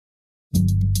Hello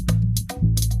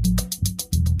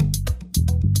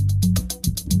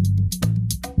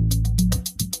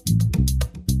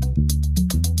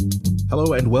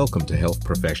and welcome to Health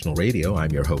Professional Radio.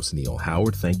 I'm your host, Neil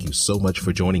Howard. Thank you so much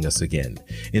for joining us again.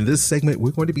 In this segment,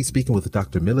 we're going to be speaking with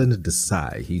Dr. Milind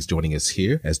Desai. He's joining us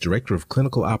here as Director of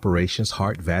Clinical Operations,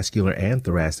 Heart, Vascular, and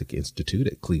Thoracic Institute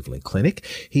at Cleveland Clinic.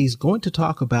 He's going to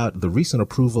talk about the recent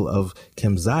approval of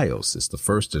Camzyos. It's the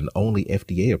first and only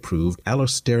FDA-approved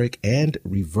allosteric and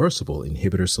reversible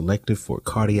inhibitor selective for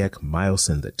cardiac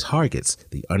myosin that targets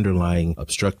the underlying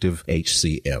obstructive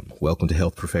HCM. Welcome to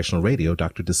Health Professional Radio,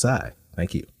 Dr. Desai.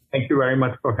 Thank you. Thank you very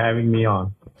much for having me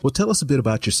on. Well, tell us a bit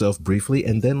about yourself briefly,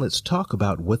 and then let's talk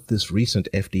about what this recent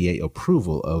FDA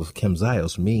approval of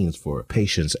Camzyos means for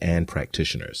patients and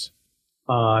practitioners.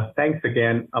 Thanks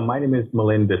again. My name is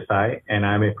Milind Desai, and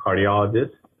I'm a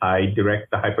cardiologist. I direct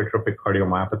the Hypertrophic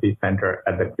Cardiomyopathy Center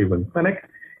at the Cleveland Clinic,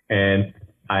 and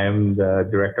I am the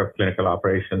Director of Clinical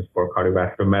Operations for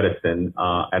Cardiovascular Medicine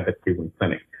at the Cleveland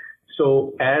Clinic.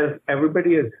 So as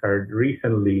everybody has heard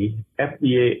recently,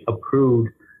 FDA approved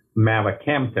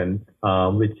mavacamten,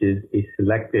 which is a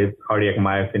selective cardiac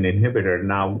myosin inhibitor,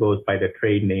 now goes by the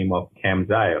trade name of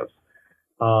Camzyos.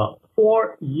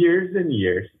 For years and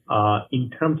years, in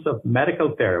terms of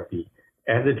medical therapy,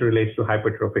 as it relates to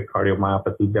hypertrophic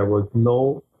cardiomyopathy, there was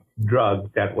no drug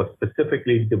that was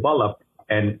specifically developed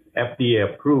and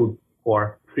FDA approved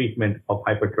for treatment of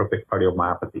hypertrophic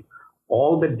cardiomyopathy.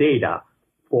 All the data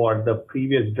for the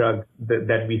previous drugs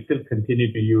that we still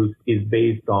continue to use is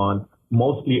based on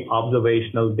mostly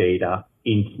observational data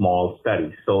in small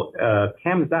studies. So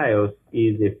Camzyos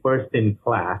is a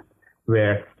first-in-class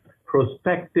where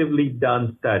prospectively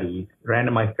done studies,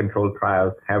 randomized controlled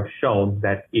trials, have shown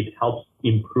that it helps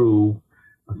improve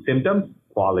symptoms,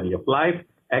 quality of life,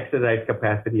 exercise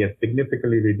capacity, and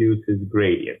significantly reduces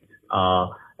gradients,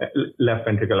 left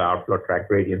ventricular outflow tract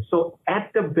gradient. So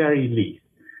at the very least,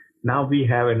 now we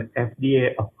have an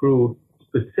FDA-approved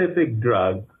specific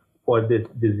drug for this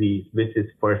disease, which is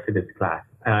first in its class.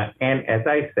 And as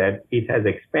I said, it has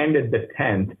expanded the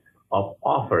tent of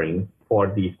offering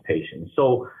for these patients.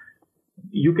 So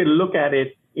you can look at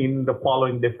it in the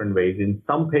following different ways. In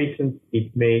some patients,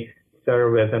 it may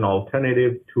serve as an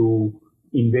alternative to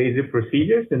invasive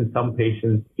procedures. In some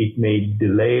patients, it may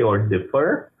delay or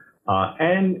defer.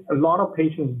 And a lot of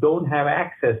patients don't have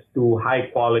access to high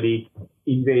quality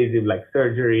invasive like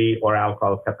surgery or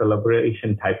alcohol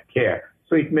ablation type care.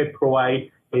 So it may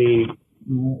provide a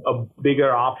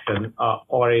bigger option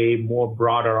or a more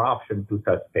broader option to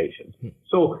such patients.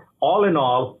 So all in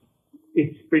all,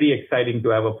 it's pretty exciting to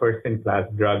have a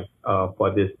first-in-class drug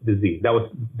for this disease that was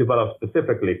developed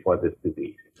specifically for this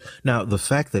disease. Now, the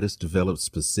fact that it's developed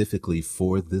specifically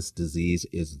for this disease,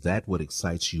 is that what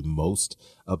excites you most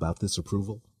about this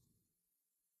approval?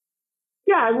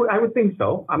 Yeah, I would think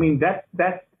so. I mean,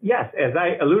 that's yes, as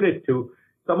I alluded to,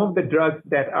 some of the drugs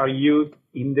that are used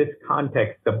in this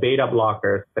context, the beta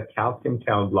blockers, the calcium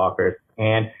channel blockers,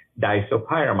 and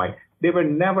disopyramide, they were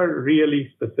never really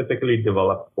specifically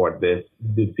developed for this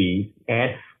disease.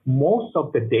 And most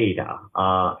of the data,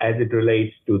 as it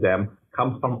relates to them,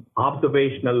 comes from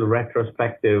observational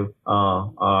retrospective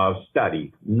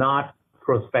studies, not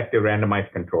prospective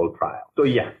randomized controlled trials. So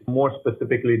yes, more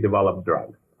specifically developed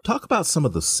drugs. Talk about some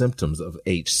of the symptoms of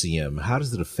HCM. How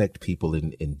does it affect people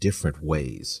in different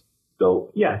ways? So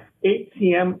yes,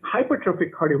 HCM,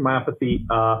 hypertrophic cardiomyopathy,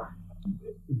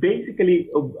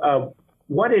 basically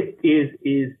what it is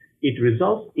it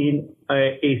results in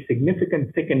a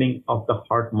significant thickening of the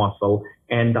heart muscle,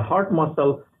 and the heart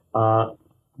muscle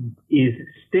is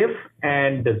stiff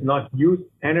and does not use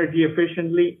energy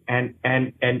efficiently, and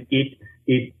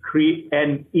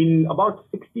in about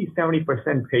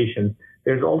 60-70% patients,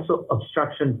 there's also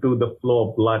obstruction to the flow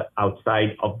of blood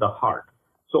outside of the heart.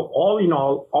 So all in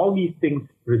all these things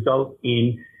result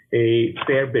in a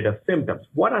fair bit of symptoms.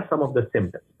 What are some of the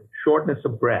symptoms? Shortness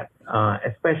of breath,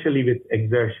 especially with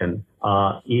exertion,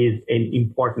 is an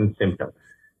important symptom.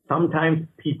 Sometimes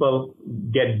people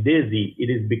get dizzy.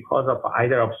 It is because of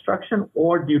either obstruction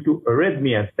or due to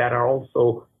arrhythmias that are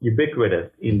also ubiquitous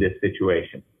in this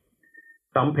situation.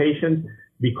 Some patients,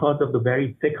 because of the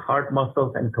very thick heart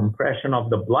muscles and compression of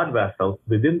the blood vessels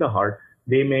within the heart,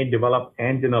 they may develop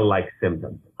angina-like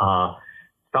symptoms.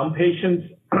 Some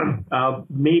patients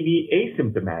may be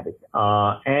asymptomatic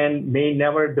and may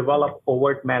never develop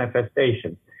overt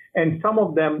manifestations. And some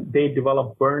of them, they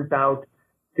develop burnt out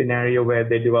scenario where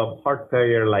they develop heart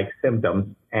failure-like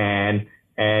symptoms, and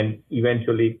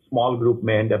eventually small group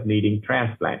may end up needing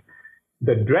transplant.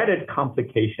 The dreaded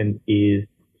complication is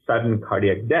sudden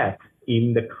cardiac death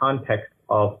in the context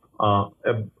of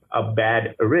a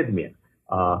bad arrhythmia.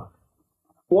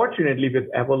 Fortunately, with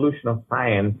evolution of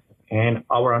science and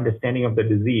our understanding of the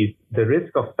disease, the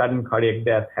risk of sudden cardiac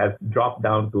death has dropped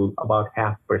down to about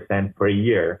 0.5% per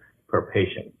year per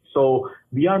patient. So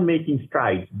we are making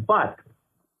strides, but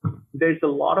there's a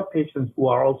lot of patients who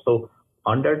are also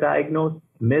underdiagnosed,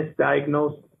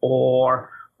 misdiagnosed, or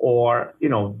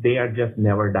they are just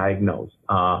never diagnosed.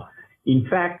 In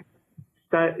fact,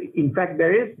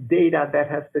 there is data that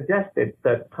has suggested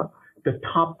that the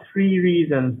top 3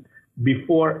 reasons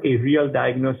before a real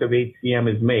diagnosis of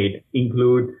HCM is made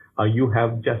include you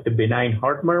have just a benign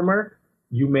heart murmur,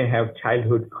 you may have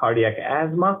childhood cardiac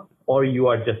asthma, or you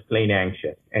are just plain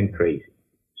anxious and crazy.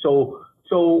 So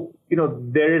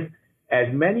there is as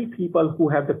many people who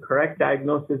have the correct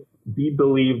diagnosis. We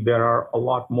believe there are a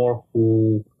lot more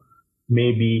who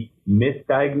may be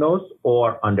misdiagnosed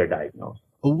or underdiagnosed.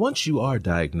 Once you are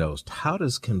diagnosed, how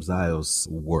does Camzyos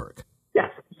work? Yes.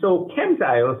 So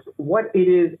Camzyos, what it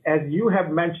is, as you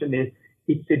have mentioned, is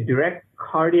it's a direct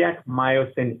cardiac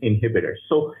myosin inhibitor.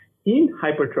 So in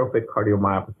hypertrophic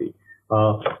cardiomyopathy,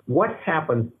 what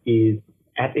happens is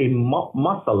at a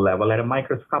muscle level, at a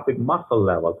microscopic muscle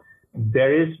level,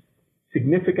 there is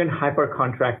significant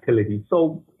hypercontractility.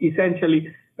 So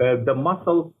essentially, the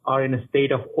muscles are in a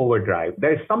state of overdrive.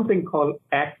 There's something called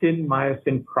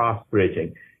actin-myosin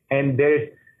cross-bridging, and there's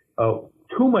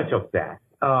too much of that.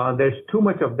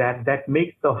 That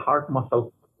makes the heart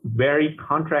muscle very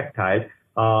contractile.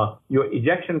 Your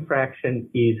ejection fraction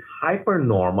is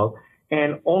hypernormal,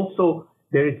 and also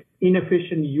there is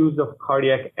inefficient use of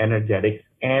cardiac energetics,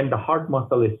 and the heart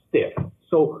muscle is stiff.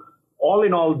 So all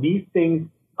in all, these things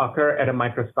occur at a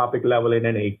microscopic level in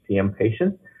an HCM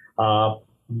patient.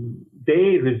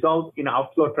 They result in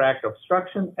outflow tract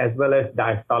obstruction as well as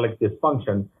diastolic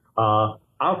dysfunction.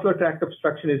 Outflow tract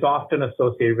obstruction is often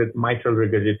associated with mitral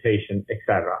regurgitation,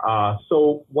 etc.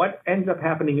 So what ends up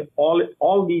happening,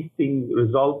 all these things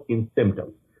result in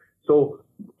symptoms. So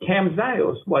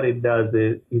Camzyos, what it does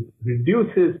is it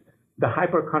reduces the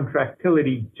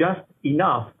hypercontractility just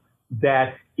enough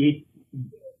that it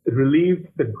relieves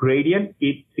the gradient.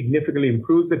 It significantly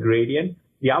improves the gradient.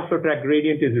 The outflow tract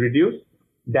gradient is reduced.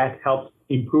 That helps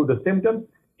improve the symptoms.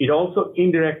 It also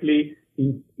indirectly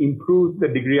improves the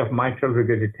degree of mitral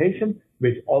regurgitation,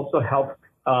 which also helps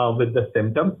with the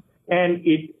symptoms. And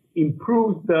it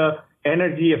improves the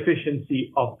energy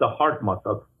efficiency of the heart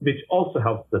muscle, which also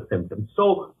helps the symptoms.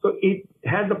 So it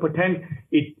has the potential.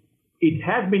 It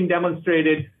has been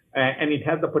demonstrated, and it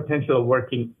has the potential of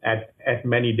working at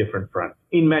many different fronts,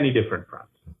 in many different fronts.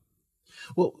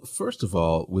 Well, first of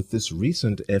all, with this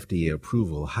recent FDA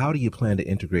approval, how do you plan to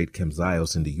integrate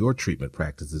Camzyos into your treatment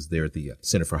practices there at the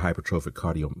Center for Hypertrophic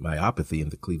Cardiomyopathy in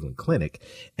the Cleveland Clinic?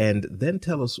 And then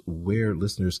tell us where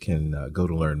listeners can go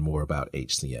to learn more about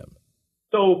HCM.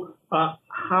 So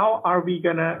how are we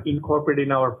going to incorporate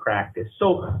in our practice?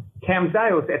 So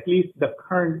Camzyos, at least the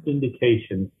current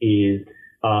indication is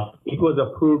it was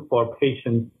approved for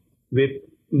patients with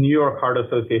New York Heart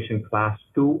Association class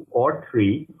 2 or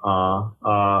 3,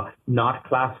 not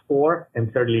class 4, and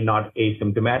certainly not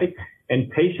asymptomatic, and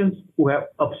patients who have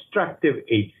obstructive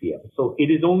HCM. So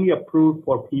it is only approved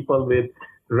for people with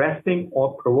resting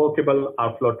or provocable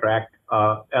outflow tract,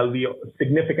 LVO,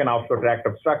 significant outflow tract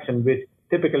obstruction, which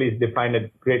typically is defined as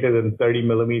greater than 30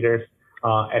 millimeters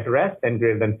at rest and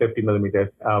greater than 50 millimeters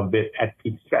at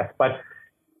peak stress. But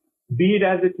be it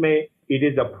as it may, it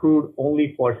is approved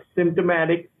only for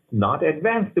symptomatic, not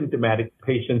advanced symptomatic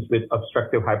patients with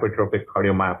obstructive hypertrophic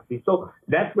cardiomyopathy. So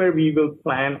that's where we will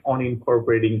plan on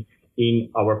incorporating in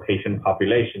our patient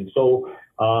population. So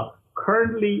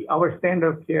currently, our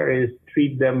standard of care is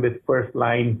treat them with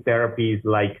first-line therapies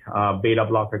like beta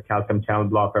blocker, calcium channel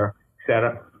blocker,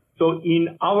 etc. So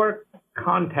in our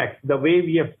context, the way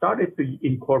we have started to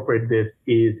incorporate this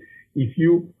is if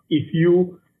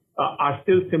you are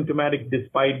still symptomatic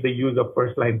despite the use of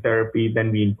first-line therapy,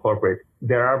 then we incorporate.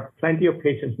 There are plenty of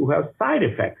patients who have side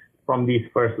effects from these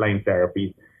first-line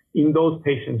therapies. In those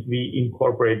patients, we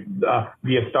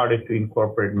have started to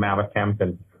incorporate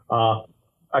mavacamten.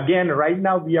 Again, right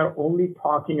now, we are only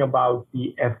talking about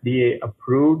the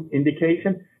FDA-approved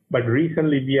indication, but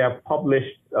recently we have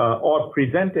published or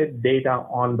presented data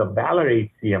on the Valvular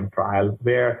HCM trial,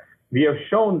 where we have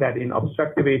shown that in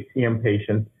obstructive HCM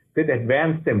patients with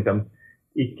advanced symptoms,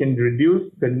 it can reduce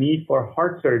the need for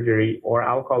heart surgery or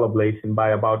alcohol ablation by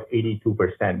about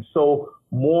 82%. So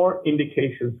more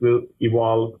indications will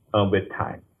evolve with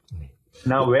time.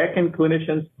 Now, where can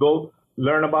clinicians go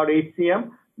learn about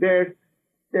HCM? There's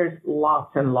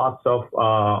lots and lots of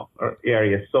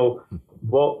areas. So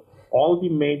all the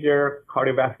major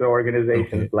cardiovascular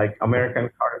organizations like American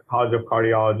College of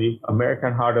Cardiology,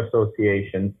 American Heart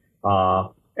Association,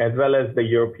 as well as the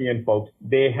European folks,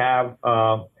 they have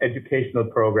educational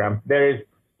programs. There is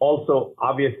also,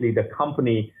 obviously, the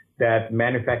company that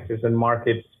manufactures and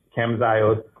markets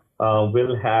Camzyos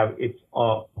will have its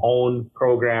own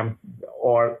program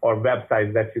or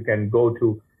websites that you can go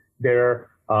to. There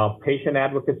are patient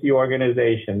advocacy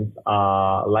organizations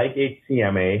like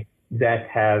HCMA that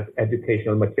has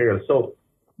educational material. So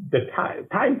the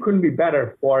time couldn't be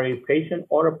better for a patient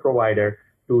or a provider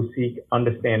to seek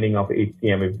understanding of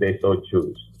HCM if they so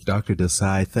choose. Dr.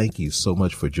 Desai, thank you so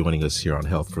much for joining us here on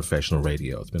Health Professional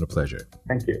Radio. It's been a pleasure.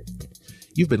 Thank you.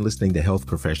 You've been listening to Health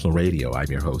Professional Radio.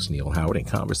 I'm your host, Neil Howard, in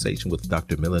conversation with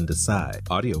Dr. Milind Desai.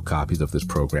 Audio copies of this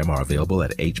program are available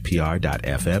at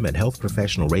hpr.fm and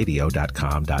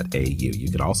healthprofessionalradio.com.au.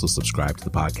 You can also subscribe to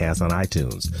the podcast on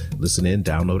iTunes, listen in,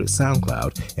 download it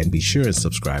SoundCloud, and be sure and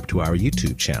subscribe to our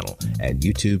YouTube channel at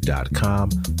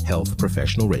youtube.com/Health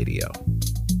Professional Radio.